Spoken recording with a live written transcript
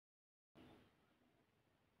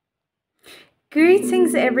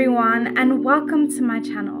Greetings everyone and welcome to my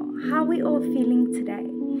channel. How are we all feeling today?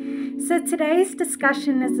 So today's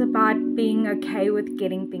discussion is about being okay with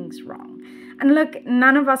getting things wrong. And look,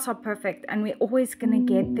 none of us are perfect and we're always going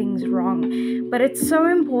to get things wrong. But it's so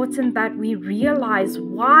important that we realize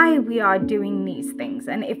why we are doing these things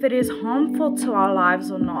and if it is harmful to our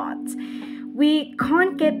lives or not. We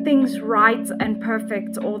can't get things right and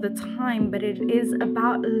perfect all the time, but it is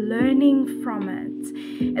about learning from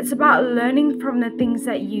it. It's about learning from the things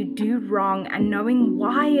that you do wrong and knowing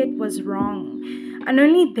why it was wrong. And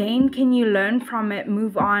only then can you learn from it,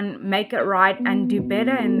 move on, make it right, and do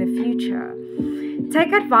better in the future.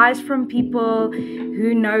 Take advice from people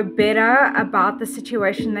who know better about the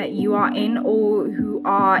situation that you are in or who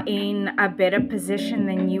are in a better position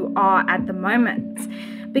than you are at the moment.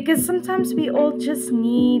 Because sometimes we all just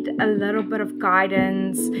need a little bit of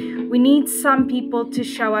guidance. We need some people to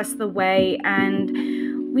show us the way,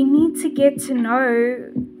 and we need to get to know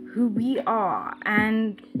who we are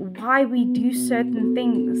and why we do certain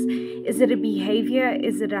things. Is it a behavior?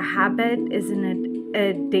 Is it a habit? Is it an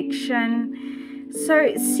addiction?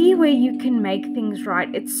 So see where you can make things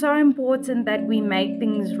right. It's so important that we make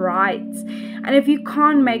things right. And if you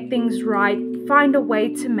can't make things right, find a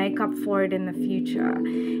way to make up for it in the future.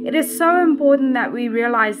 It is so important that we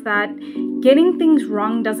realize that getting things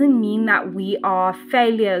wrong doesn't mean that we are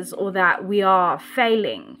failures or that we are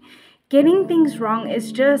failing. Getting things wrong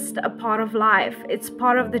is just a part of life. It's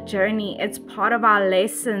part of the journey. It's part of our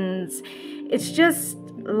lessons. It's just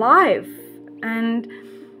life. And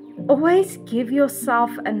always give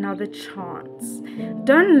yourself another chance.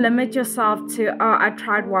 Don't limit yourself to, oh, I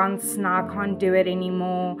tried once, now I can't do it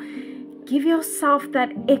anymore. Give yourself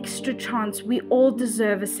that extra chance. We all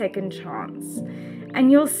deserve a second chance.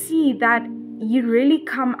 And you'll see that you really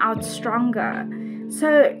come out stronger.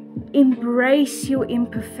 So embrace your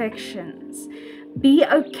imperfections. Be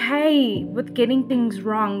okay with getting things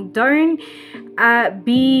wrong. Don't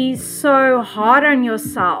be so hard on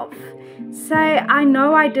yourself. Say, I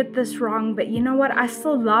know I did this wrong, but you know what? I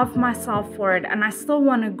still love myself for it, and I still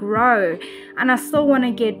want to grow, and I still want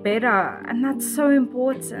to get better. And that's so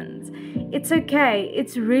important. It's okay.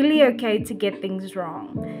 It's really okay to get things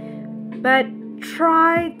wrong. But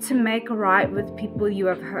try to make right with people you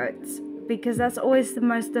have hurt, because that's always the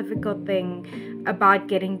most difficult thing about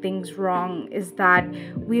getting things wrong, is that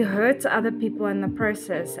we hurt other people in the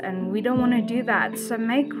process, and we don't want to do that. So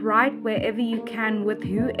make right wherever you can with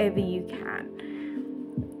whoever you can,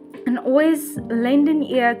 and always lend an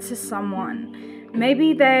ear to someone.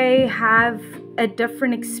 Maybe they have a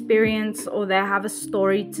different experience or they have a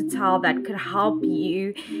story to tell that could help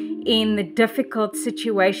you in the difficult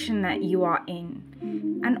situation that you are in.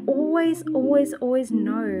 And always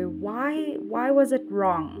know why was it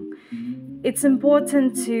wrong. It's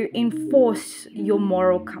important to enforce your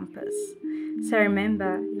moral compass. So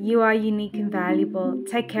remember, you are unique and valuable.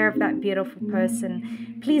 Take care of that beautiful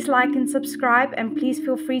person. Please like and subscribe, and please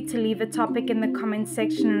feel free to leave a topic in the comment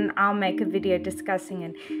section and I'll make a video discussing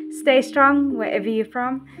it. Stay strong wherever you're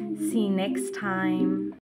from. See you next time.